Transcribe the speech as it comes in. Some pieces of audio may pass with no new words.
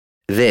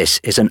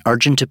This is an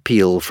urgent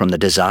appeal from the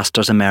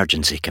Disasters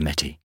Emergency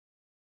Committee.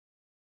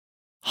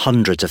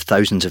 Hundreds of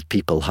thousands of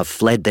people have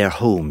fled their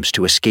homes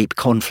to escape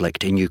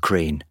conflict in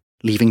Ukraine,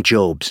 leaving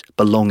jobs,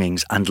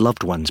 belongings and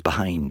loved ones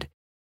behind.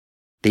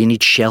 They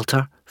need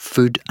shelter,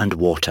 food and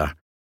water.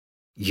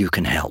 You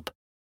can help.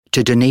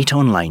 To donate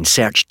online,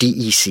 search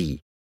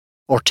DEC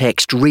or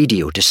text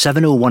radio to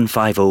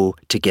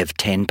 70150 to give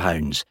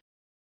 £10.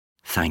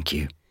 Thank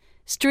you.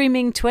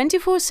 Streaming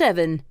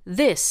 24/7,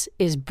 this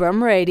is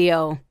Brum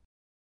Radio.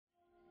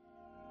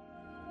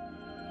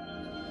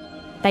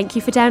 Thank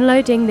you for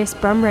downloading this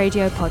Brum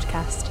Radio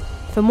podcast.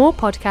 For more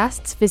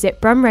podcasts,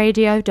 visit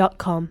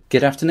brumradio.com.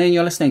 Good afternoon,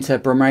 you're listening to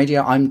Brum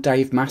Radio. I'm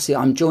Dave Massey.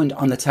 I'm joined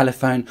on the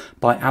telephone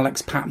by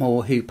Alex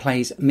Patmore, who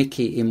plays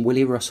Mickey in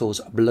Willie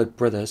Russell's Blood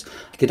Brothers.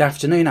 Good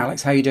afternoon,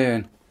 Alex. How are you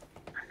doing?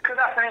 Good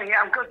afternoon.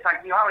 Yeah, I'm good,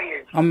 thank you. How are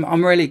you?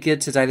 I'm really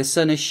good today. The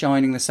sun is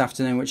shining this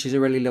afternoon, which is a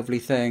really lovely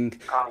thing.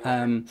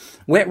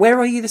 Where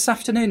are you this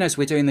afternoon as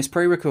we're doing this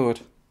pre-record?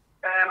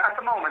 At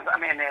the moment,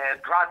 I'm in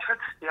Bradford,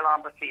 the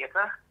Alhambra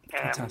Theatre.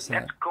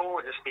 Fantastic. It's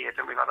gorgeous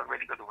theatre. We've had a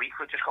really good week.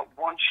 We've just got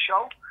one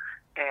show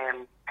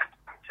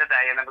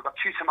today, and then we've got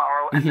two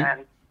tomorrow, and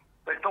then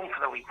we're done for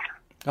the week.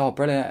 Oh,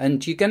 brilliant.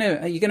 And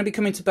are you going to be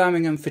coming to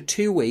Birmingham for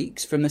 2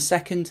 weeks, from the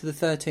 2nd to the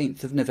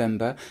 13th of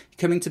November. You're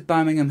coming to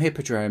Birmingham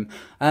Hippodrome.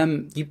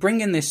 You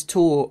bring in this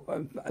tour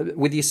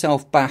with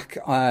yourself back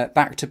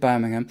to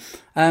Birmingham.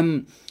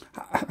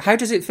 How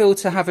does it feel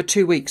to have a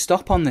 2-week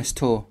stop on this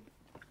tour?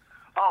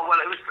 Oh, well,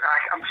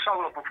 I'm so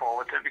looking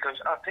forward to it, because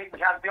I think we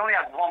only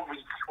had 1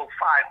 week, or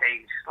 5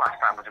 days last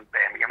time I was in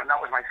Birmingham, and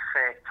that was my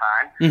first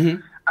time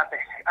at the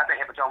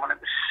Hippodrome, and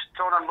it was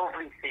still a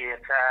lovely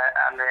theatre,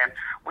 and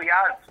we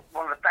had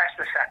one of the best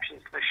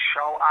receptions to the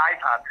show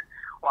I've had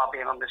while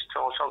being on this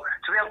tour. So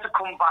to be able to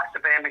come back to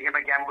Birmingham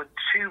again with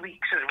 2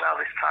 weeks as well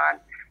this time,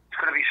 it's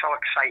going to be so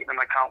exciting, and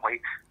I can't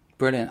wait.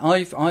 Brilliant.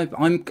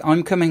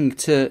 I'm coming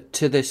to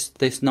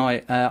this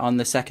night on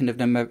the 2nd of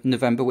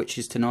November, which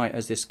is tonight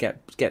as this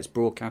gets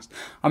broadcast.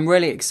 I'm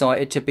really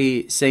excited to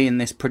be seeing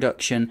this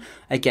production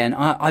again.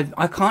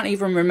 I can't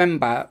even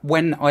remember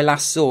when I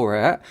last saw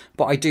it,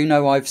 but I do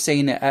know I've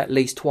seen it at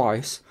least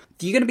twice.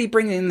 You're going to be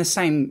bringing in the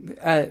same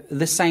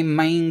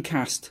main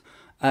cast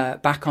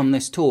back on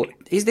this tour.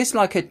 Is this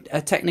like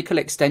a technical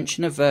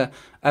extension of the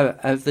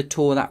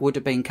tour that would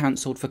have been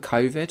cancelled for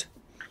COVID?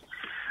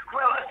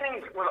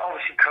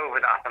 Obviously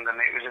COVID happened, and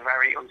it was a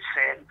very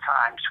uncertain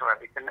time for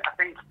everything. I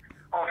think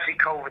obviously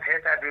COVID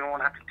hit,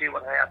 everyone had to do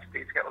what they had to do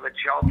to get all the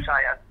jobs.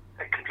 I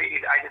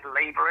did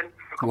labouring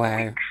for a couple of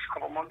weeks,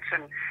 couple of months,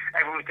 and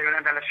everyone was doing it.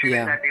 And then as soon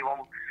as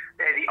everyone,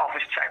 the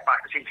office checked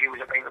back to see who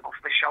was available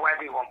for the show,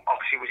 everyone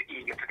obviously was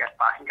eager to get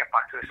back to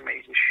this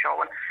amazing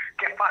show and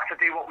get back to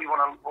do what we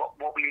want to,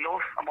 what we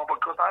love and what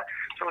we're good at.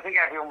 So I think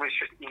everyone was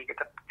just eager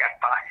to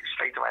get back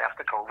straight away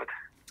after COVID.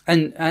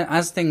 And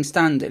as things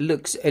stand, it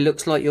looks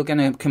like you're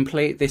going to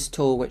complete this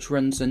tour, which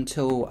runs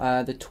until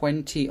the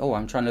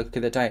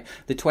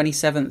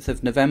 27th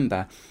of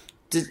November.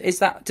 Does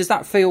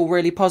that feel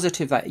really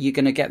positive that you're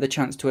going to get the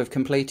chance to have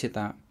completed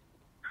that?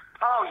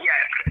 Oh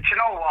yeah, do you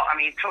know what? I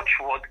mean, touch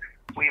wood,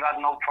 we've had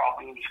no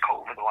problems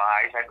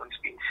COVID-wise. Everyone's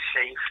been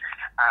safe,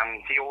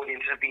 and the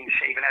audience have been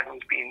safe, and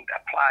everyone's been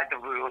applied the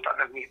rules that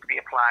need to be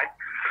applied.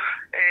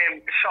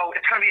 So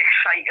it's going to be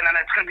exciting, and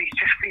it's going to be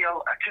just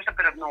a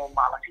bit of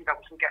normality that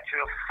we can get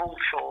through a full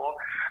tour,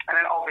 and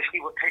then obviously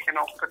we're picking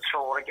up the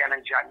tour again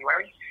in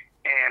January.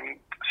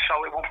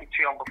 So it won't be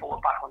too long before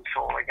we're back on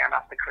tour again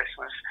after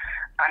Christmas.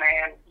 And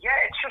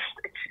it's just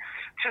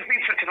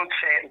been such an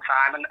uncertain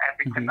time, and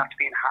everything that's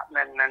been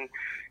happening, and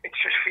it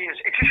just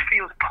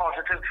feels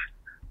positive.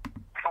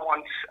 For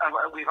once,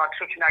 we've had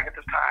such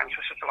negative times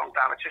for such a long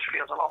time. It just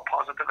feels a lot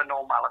positive and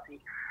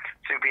normality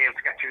to be able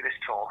to get through this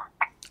tour.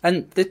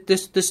 And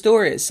the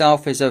story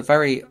itself is a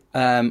very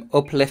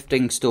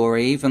uplifting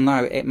story, even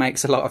though it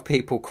makes a lot of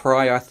people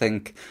cry, I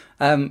think.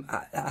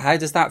 How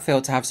does that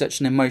feel to have such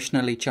an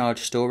emotionally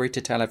charged story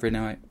to tell every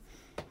night?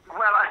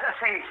 Well, I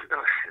think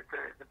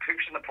the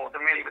proof's in the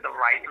pudding, really, with the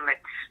writing.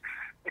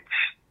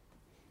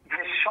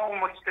 There's so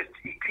much that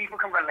people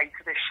can relate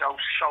to this show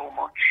so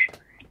much,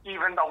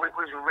 even though it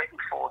was written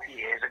 40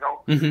 years ago.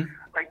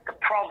 Like, the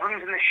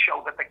problems in the show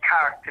that the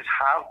characters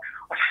have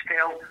are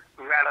still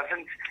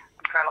relevant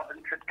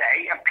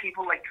today, and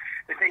people, like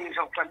the things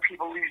of when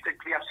people lose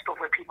we have stuff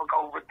where people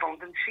go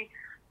redundancy.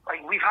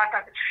 Like, we've had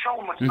that so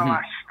much in the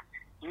last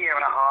year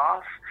and a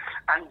half,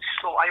 and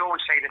so I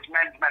always say that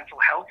mental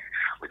health,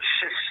 which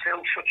is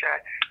still such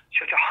a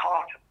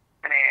hot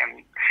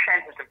and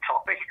sensitive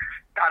topic,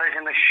 that is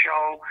in the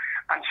show.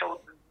 And so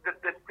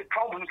the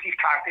problems these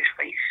characters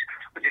face,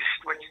 which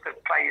the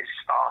players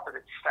started,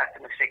 it's set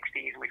in the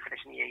 60s and we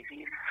finished in the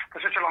 80s. For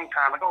such a long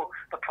time ago,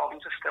 the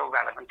problems are still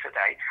relevant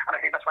today. And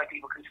I think that's why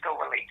people can still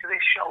relate to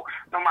this show.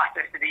 No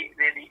matter if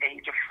they're the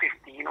age of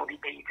 50 or the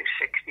age of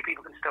 60,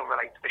 people can still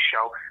relate to the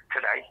show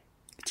today.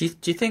 Do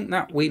you think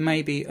that we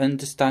maybe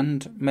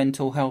understand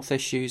mental health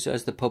issues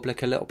as the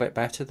public a little bit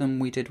better than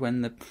we did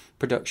when the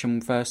production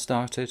first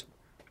started?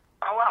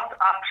 Oh,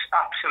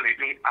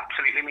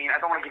 absolutely. I mean, I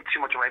don't want to give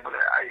too much away, but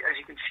as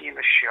you can see in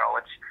the show,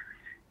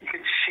 you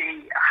can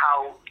see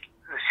how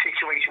the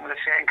situation with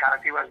a certain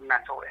character who has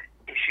mental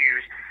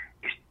issues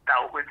is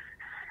dealt with,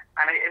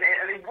 and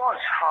it was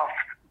half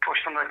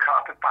pushed under the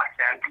carpet back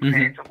then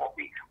compared to what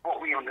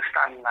we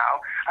understand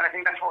now. And I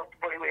think that's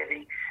where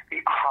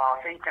the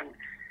heartache and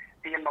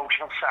the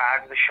emotional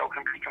side of the show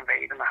can be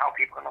conveyed, and how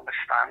people can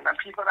understand, and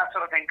people, that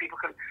sort of thing, people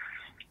can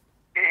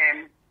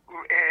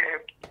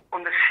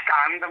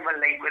understand and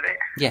relate with it.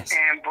 Yes.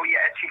 But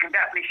yes, you can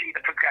definitely see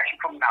the progression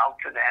from now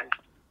to then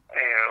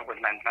with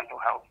men's mental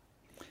health.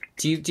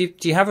 Do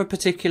you have a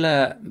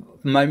particular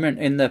moment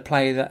in the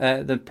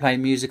play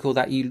musical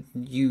that you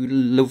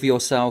love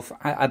yourself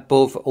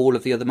above all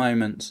of the other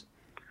moments?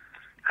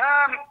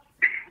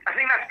 I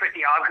think that's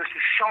pretty hard because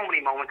there's so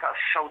many moments that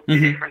are so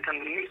different, and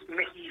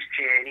Mickey's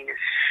journey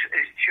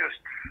is just,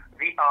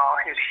 the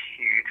arc is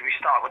huge. We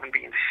start with him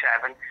being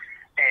 7,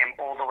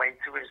 all the way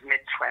to his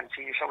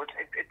mid-20s, so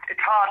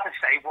it's hard to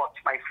say what's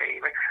my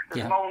favourite.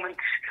 There's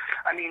moments,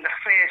 I mean, the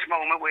first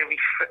moment where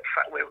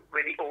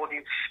the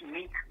audience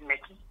meet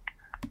Mickey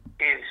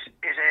is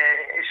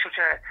such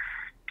a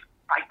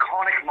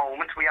iconic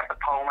moment. We have the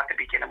poem at the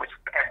beginning, which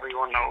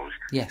everyone knows.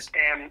 Yes.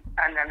 And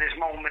then there's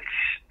moments,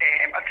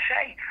 I'd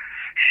say,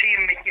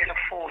 seeing Mickey as a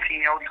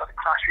 14-year-old, he's got the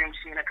classroom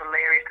scene, it's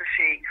hilarious to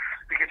see.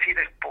 We can see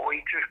this boy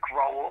just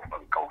grow up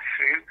and go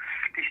through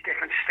these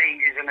different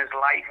stages in his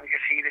life. We can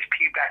see this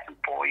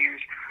pubescent boy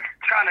who's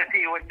trying to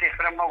deal with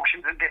different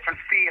emotions and different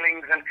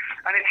feelings, and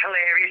it's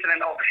hilarious. And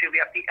then obviously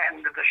at the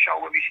end of the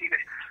show where we see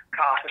this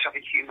carcass of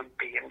a human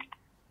being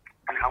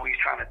and how he's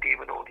trying to deal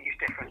with all these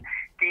different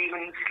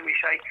demons, can we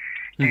say.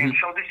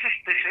 So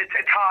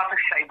it's hard to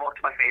say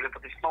what's my favourite,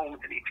 but there's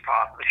moments in each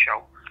part of the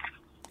show.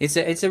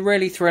 It's a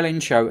really thrilling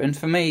show, and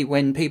for me,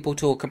 when people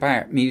talk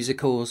about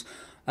musicals,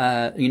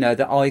 the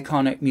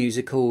iconic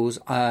musicals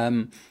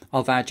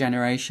of our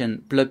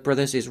generation, Blood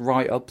Brothers is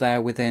right up there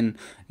within,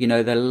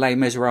 the Les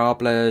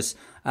Miserables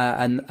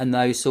and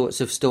those sorts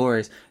of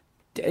stories.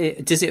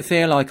 Does it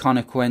feel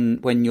iconic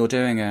when you're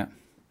doing it?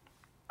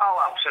 Oh,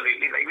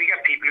 absolutely. Like, we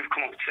get people who've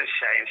come up to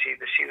say and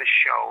they've seen the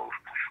show.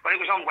 Well, it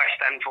was on West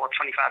End for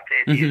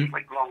 25, 30 years,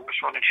 like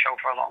longest running show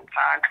for a long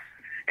time.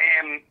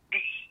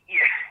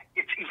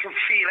 You can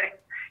feel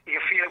it. You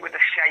can feel it with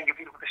the set, you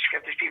can feel it with the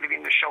script. There's people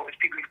in the show, there's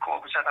people who've come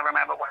up and said, I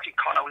remember watching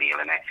Con O'Neill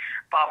in it,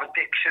 Barbara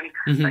Dixon.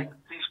 Like,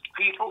 these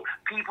people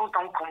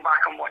don't come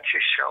back and watch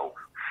your show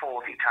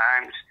 40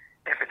 times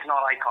if it's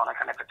not iconic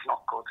and if it's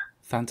not good.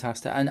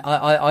 Fantastic. And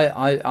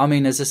I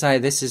mean, as I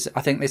say,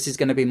 I think this is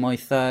going to be my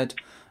third,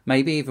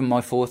 maybe even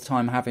my fourth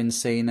time having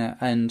seen it,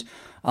 and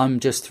I'm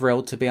just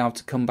thrilled to be able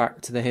to come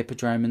back to the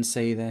Hippodrome and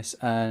see this.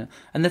 And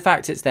the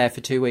fact it's there for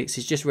 2 weeks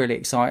is just really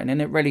exciting,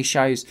 and it really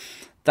shows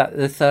that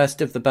the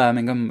thirst of the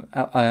Birmingham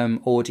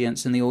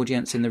audience and the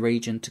audience in the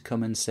region to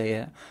come and see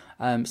it.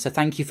 So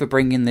thank you for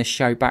bringing this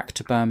show back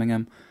to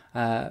Birmingham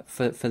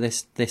for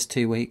this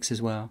 2 weeks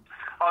as well.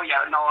 Oh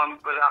yeah, no,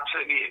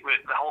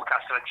 the whole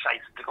cast are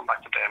excited to come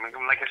back to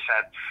Birmingham. Like I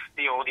said,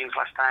 the audience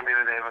last time they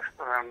were there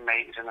were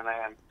amazing,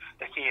 and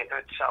the theatre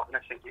itself, and I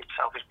think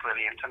itself is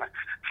brilliant, and I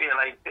feel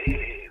like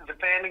the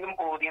Birmingham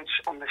audience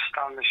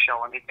understand the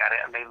show and they get it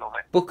and they love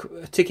it.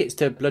 Book tickets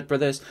to Blood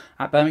Brothers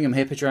at Birmingham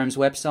Hippodrome's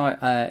website.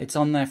 It's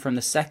on there from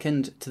the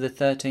 2nd to the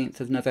 13th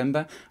of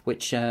November,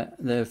 which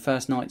the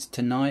first night's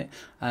tonight,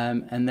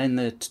 and then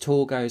the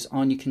tour goes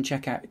on. You can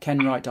check out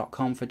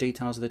kenwright.com for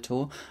details of the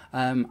tour.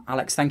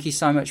 Alex, thank you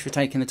so much for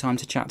taking the time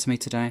to chat to me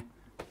today.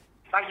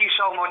 Thank you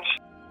so much.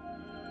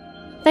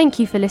 Thank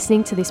you for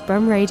listening to this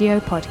Brum Radio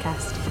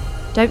podcast.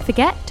 Don't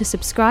forget to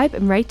subscribe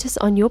and rate us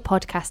on your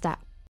podcast app.